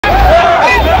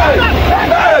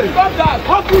Stop that!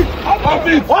 Off it!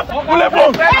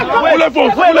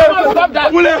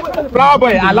 Flower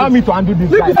boy, allow me to undo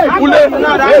this guy.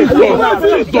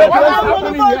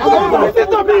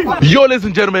 Yo, ladies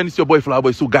and gentlemen, it's your boy Flower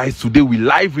Boy. So guys, today we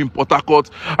live in Port Harcourt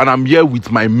and I'm here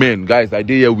with my men. Guys, I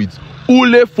did here with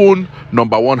Ule Phone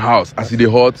 #1 house. As the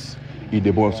hot in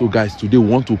the born. So guys, today we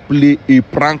want to play a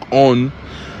prank on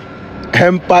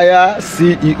Empire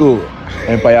CEO.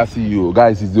 Empire CEO.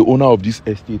 Guys, he's the owner of this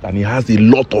estate and he has a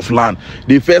lot of land.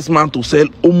 The first man to sell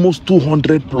almost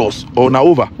 200 plus or now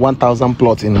over 1,000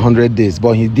 plots in 100 days,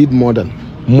 but he did more than.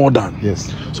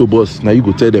 Yes. So boss, now you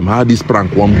go tell them how this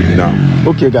prank won't be now.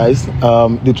 Okay guys,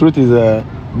 the truth is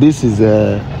this is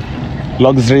a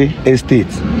luxury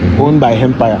estate owned by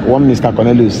Empire, one Mr.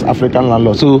 Cornelius, African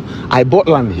landlord. So I bought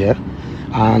land here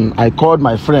and I called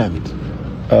my friend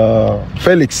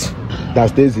Felix that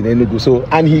stays in Enugu. So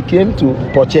and he came to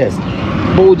purchase.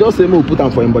 But we'll just say we'll put them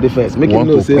for him body first. Make him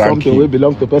know say something will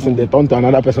belong to person, they turn to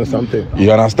another person something. You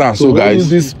understand? So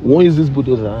guys, won't use this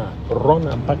bulldozer, run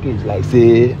and package like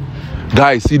say.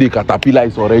 Guys, see the caterpillar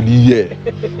is already here.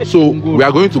 So we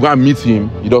are going to go and meet him.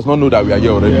 He does not know that we are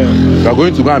here already. We are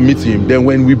going to go and meet him. Then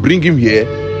when we bring him here,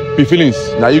 P feelings,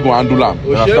 now you go handle him.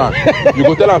 You understand? You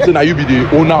go tell him say now you be the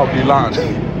owner of the land.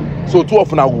 So two of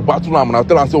them will battle him and I'll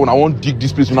tell him say when I want dig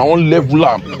this place, when I want level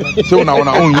him. Say when I want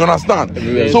own, you understand?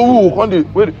 So we will come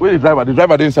where the driver? The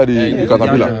driver inside the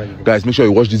caterpillar. Guys, make sure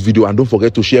you watch this video and don't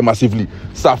forget to share massively.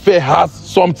 Safe has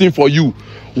something for you.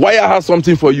 Wire has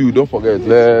something for you. Don't forget.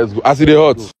 Let's go. As it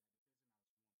hot.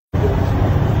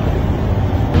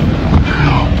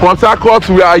 Port Harcourt,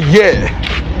 we are here.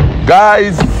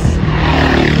 Guys,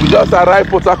 we just arrived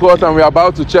Port Harcourt and we are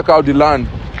about to check out the land.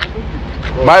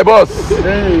 My boss,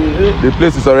 the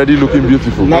place is already looking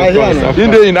beautiful. In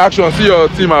action, see your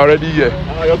team are already here.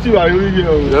 Your team are already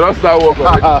here. They don't start work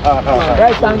already.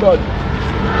 Guys, thank God.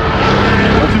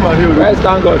 Your team are here. Guys,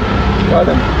 thank God.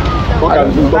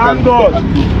 Thank God.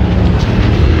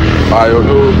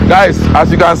 Guys,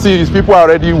 as you can see, these people are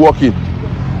already working.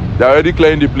 They are already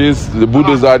clearing the place. The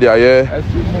bulldozer, they are here.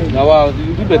 Now, wow,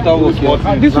 you do better work.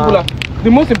 These people are. The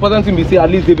most important thing we say,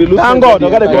 at least they will look. Thank God,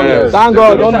 Thank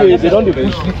God, they don't push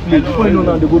this place. Before you know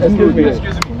now, they go do it.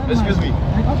 Excuse me.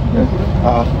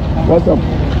 What's up?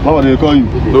 How are they call you?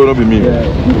 No, don't be me.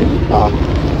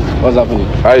 What's happening?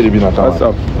 Hi, what's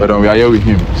up? But we are here with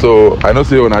him. So I know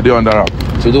say on a day under wrap.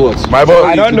 To do what? My boss.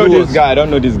 I don't know this guy. I don't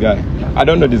know this guy.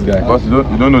 Boss, you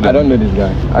don't know that. I don't know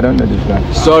this guy.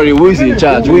 Sorry, who is in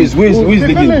charge? Who is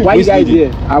leading? Why is guy here?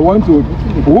 I want to.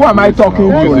 Who am I talking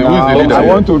to now? I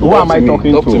want to. Who am I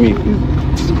talking to? Talk to me.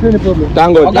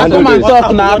 Thank God. Come and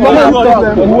talk now. Come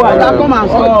and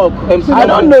talk. I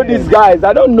don't know these guys.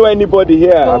 I don't know anybody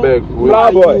here.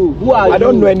 Flower boy. Who are you? I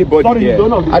don't know anybody here. I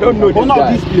don't know this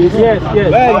guy. Yes. You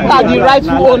are the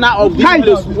rightful owner of this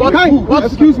place. What?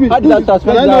 Excuse me. How did that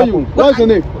suspect happen? What's your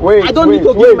name? Wait. I don't need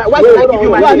to give my. Why should I give you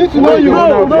my name? I need to know you.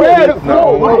 No.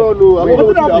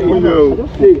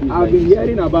 I've been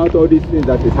hearing about all these things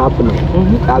that is happening.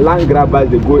 That land grabbers,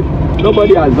 they go.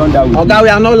 Nobody has done that with Okay, we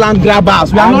are not land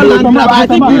grabbers. We are not land grabbers. I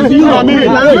think it's you. Are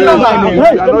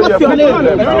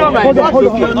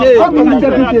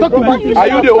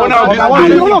you the owner of this place? Are you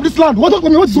the owner of this land? What's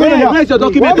going on here? Where's your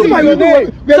document? What is your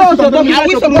name? Are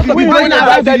we supposed to be going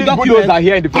around the documents are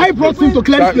here in the place? I brought him to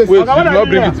clear this place. Wait, you not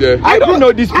bring it here. I don't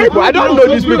know these people. I don't know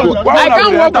these people. I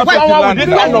can't work with someone with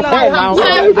this kind of power now. I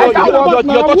can't work.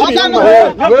 You're touching me.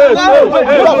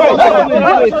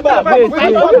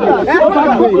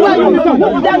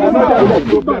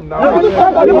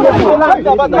 I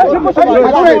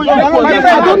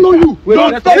don't know you. Now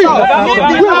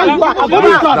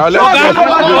let's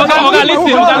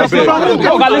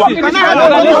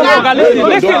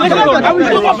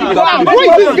Who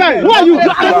is this guy? Who are you?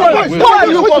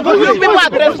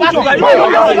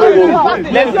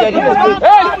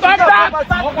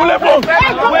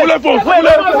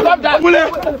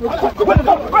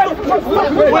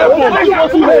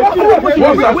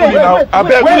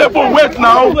 Wait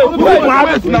now.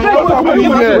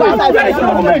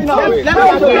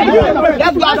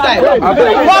 Let's go outside.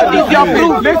 What is your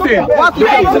proof? Listen. What is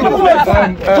your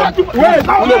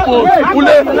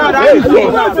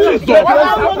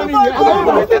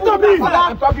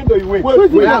I'm talking to you. Wait.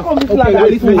 Wait,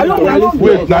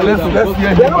 now let's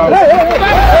hear him out.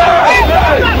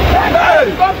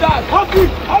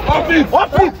 Off it.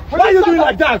 Why are you doing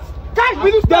like that? Guys,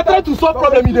 they are trying to solve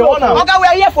problem in the owner. Okay, we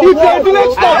are here for if you are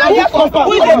village staff,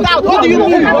 who is the doubt? What do you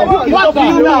mean? What do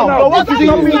you now? What do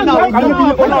you mean now?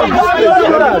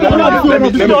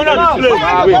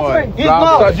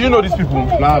 Do you know these people?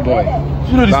 Flower boy.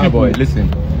 Do you know these people? Listen,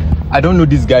 I don't know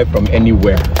this guy from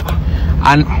anywhere.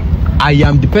 and I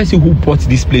am the person who bought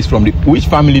this place from the. Which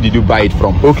family did you buy it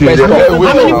from? Okay. How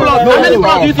many plots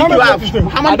do you think you have?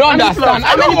 I don't understand.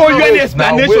 I don't owe you any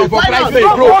explanation for Christ's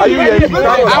sake. Bro, are you here?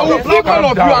 I will block all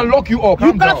of you and lock you up.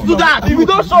 You can't do that. If you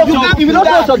don't show your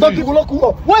dog, you will lock you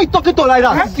up. Why are you talking to like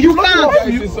that? You can't. Why are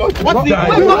you talking to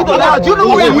like that? You know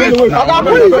who you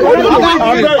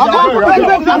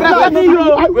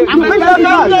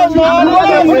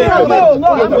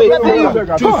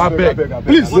are.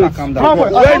 Please, calm down. I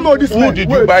don't know this. Who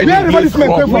did you buy this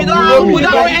from?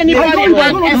 Without anybody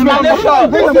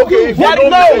explanation. Okay, if you don't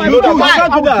know, you don't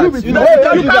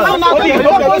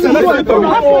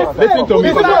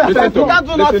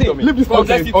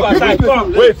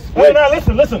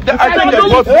Listen. I think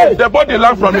they bought the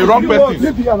land from the wrong person.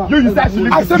 You said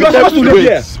you supposed to live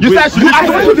here. You said you are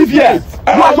supposed to live here.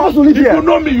 You are supposed to live here. You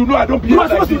know me, you know I don't behave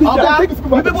like this. You can't.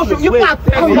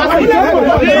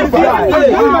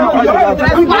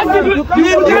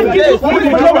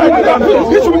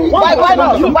 Why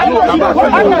not?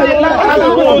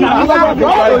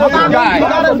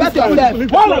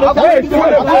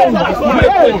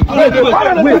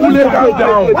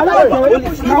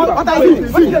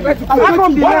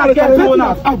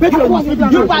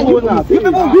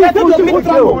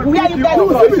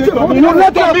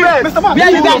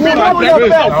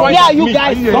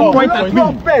 Don't point at me.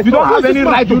 You don't have any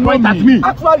right to point at me.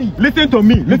 Actually, listen to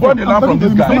me. Listen to me.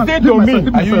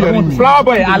 Are you hearing me? Flower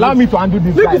boy, allow me to undo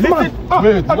this guy. Listen.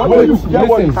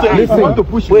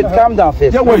 Wait, calm down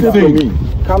first. Hear what he's saying.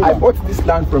 I bought this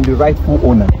land from the rightful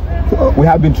owner. We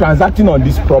have been transacting on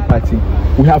this property.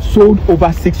 We have sold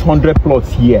over 600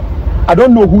 plots here. I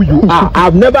don't know who you are.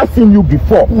 I've never seen you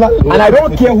before. And I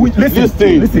don't care who.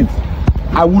 Listen.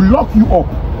 I will lock you up.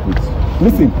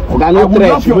 Listen. I will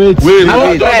lock you up. Wait. Why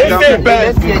are you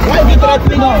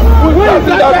threatening us?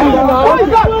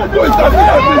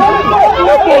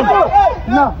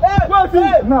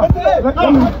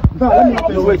 Wait,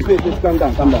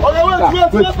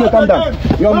 calm down.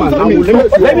 Young man, let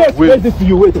me explain this to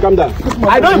you. Wait, calm down.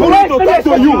 I don't even want to talk to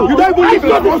you. You don't even need to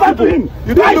talk to him.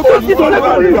 You don't even need to talk to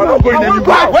him. You're not going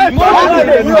anywhere.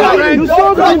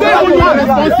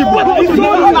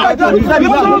 You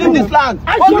leave this land.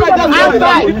 All of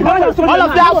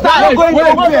you outside.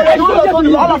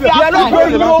 All of you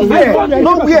outside.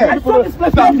 Nowhere.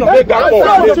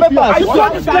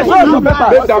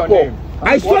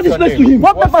 I saw this place to him.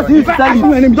 What papers did he tell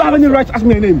you? You don't have any right to ask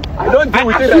me a name. I don't deal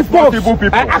with irresponsible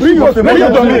people. I asked you for the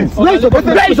name. Where's your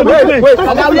documents? I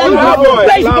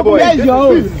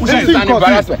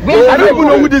don't even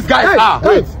know who these guys are.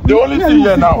 The only thing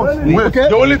here now,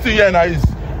 the only thing here now is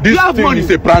this thing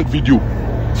is a prank video.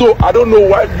 So I don't know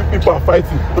why you people are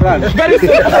fighting. Very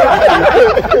simple.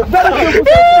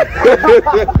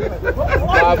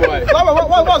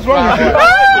 What's wrong with you?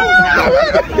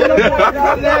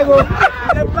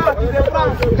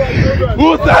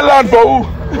 Who sell land for who?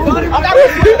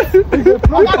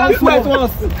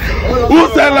 Who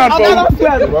sell land for who?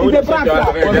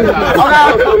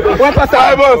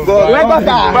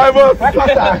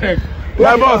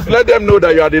 My boss, let them know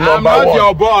that you are the number one. I'm not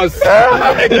your boss.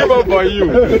 I give up for you.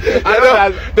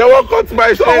 They won't cut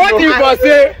my share. What if I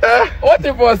say? What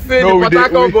if I say the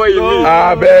Potako boy?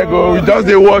 We just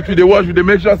they watch, we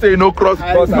make sure say you no cross.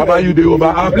 About you they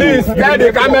over. Please tell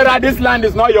the camera this land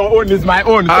is not your own, it's my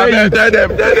own. Tell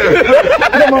them.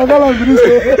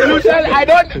 I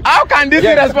don't. How can this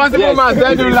irresponsible man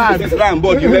sell you land? This land,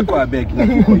 but you make call, I beg.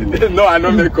 No, I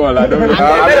don't make call. I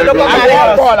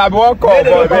won't call.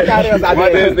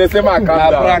 They say my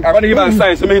account. I'm gonna give a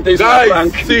sign. So many things.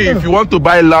 Guys, see if you want to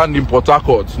buy land in Port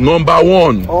Harcourt, number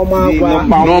one,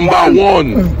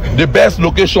 the best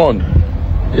location,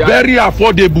 very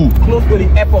affordable. Close to the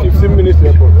airport. 15 minutes to the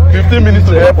airport. 15 minutes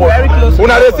to the airport. Very close. When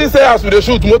they see say as we dey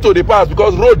shoot motor they pass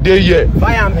because road dey here.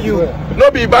 Buy and build.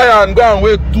 No be buy and go and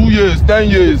wait 2 years, 10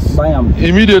 years.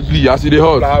 Immediately as it dey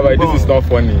hot. This is not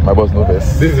funny. My boss no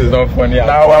best. This is not funny.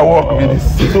 Now I work with this.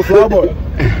 So Flower Boy.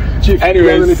 Chief,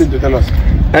 anyways, to tell us?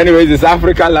 Anyways, it's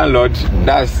African landlord.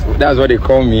 That's what they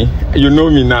call me. You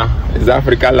know me now. It's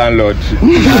African landlord.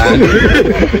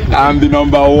 I'm the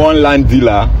 #1 land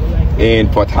dealer in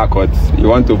Port Harcourt. You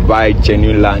want to buy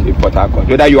genuine land in Port Harcourt,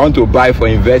 whether you want to buy for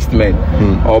investment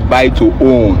or buy to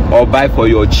own or buy for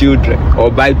your children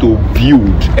or buy to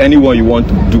build, anyone you want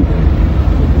to do,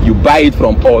 you buy it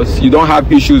from us. You don't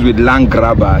have issues with land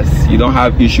grabbers. You don't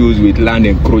have issues with land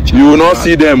encroachment. You will not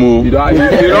see them. You don't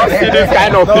see this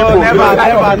kind of people.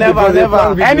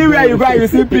 Never. Anywhere you go, you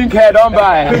see pink hair, don't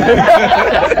buy.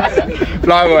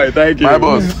 Flower boy, thank you. My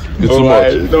boss, it's too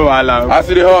much. No alarm. As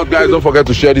it hot, guys, don't forget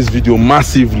to share this video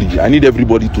massively. I need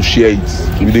everybody to share it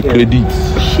with the credit.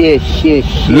 Share.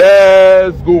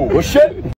 Let's go. Oh shit.